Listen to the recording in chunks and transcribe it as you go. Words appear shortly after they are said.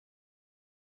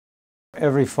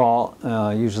Every fall,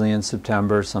 usually in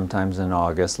September, sometimes in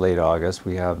August, late August,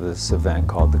 we have this event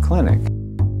called the Clinic.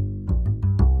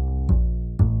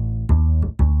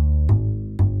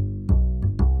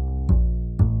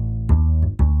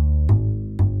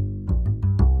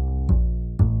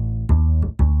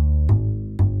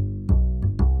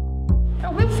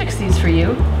 Oh, we'll fix these for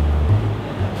you.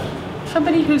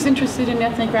 Somebody who's interested in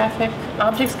ethnographic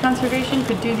objects conservation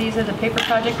could do these as a paper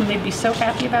project and they'd be so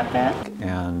happy about that.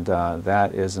 And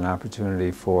that is an opportunity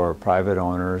for private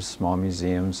owners, small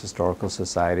museums, historical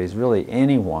societies, really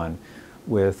anyone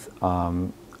with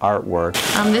artwork.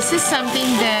 This is something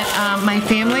that my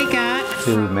family got.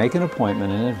 To make an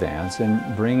appointment in advance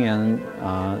and bring in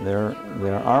their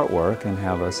artwork and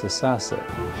have us assess it.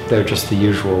 They're just the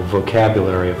usual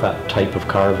vocabulary of that type of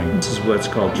carving. This is what's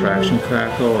called traction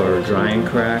crackle or drying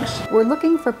cracks. We're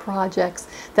looking for projects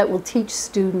that will teach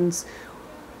students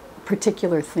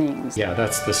particular things. Yeah,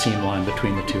 that's the seam line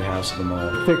between the two halves of the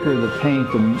mold. The thicker the paint,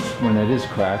 when it is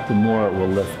cracked, the more it will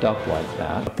lift up like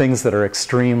that. Things that are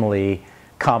extremely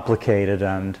complicated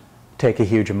and take a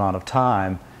huge amount of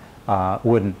time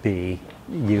wouldn't be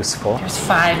useful. There's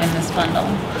 5 in this bundle.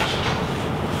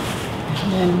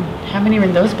 And then how many are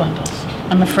in those bundles?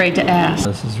 I'm afraid to ask.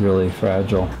 This is really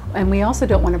fragile. And we also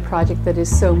don't want a project that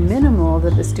is so minimal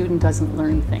that the student doesn't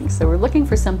learn things. So we're looking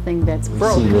for something that's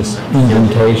broke. See this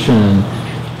indentation.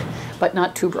 But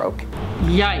not too broke.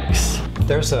 Yikes.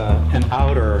 There's an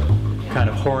outer kind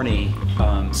of horny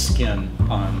skin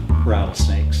on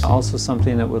rattlesnakes. Also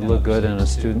something that would look good in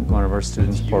one of our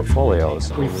students'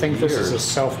 portfolios. We think this is a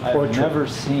self-portrait. I've never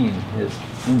seen his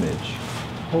image.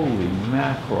 Holy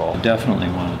mackerel. Definitely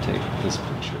want to take this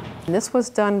picture. And this was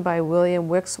done by William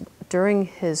Wicks during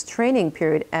his training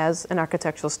period as an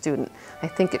architectural student, I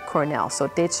think at Cornell, so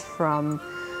it dates from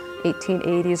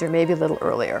 1880s or maybe a little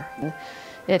earlier.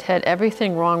 It had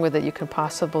everything wrong with it you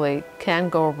can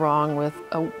go wrong with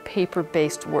a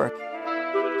paper-based work.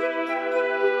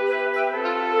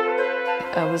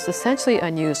 It was essentially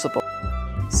unusable.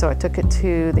 So I took it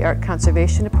to the Art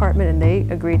Conservation Department and they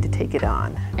agreed to take it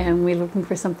on. And we're looking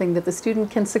for something that the student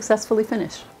can successfully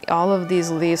finish. All of these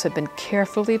leaves have been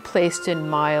carefully placed in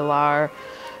mylar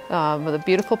with a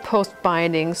beautiful post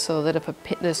binding so that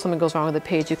if something goes wrong with the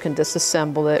page, you can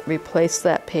disassemble it, replace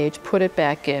that page, put it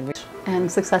back in.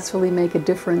 And successfully make a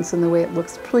difference in the way it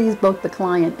looks, please both the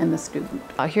client and the student.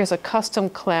 Here's a custom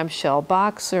clamshell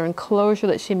box or enclosure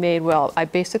that she made. Well, I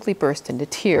basically burst into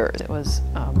tears. It was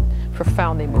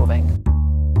profoundly moving.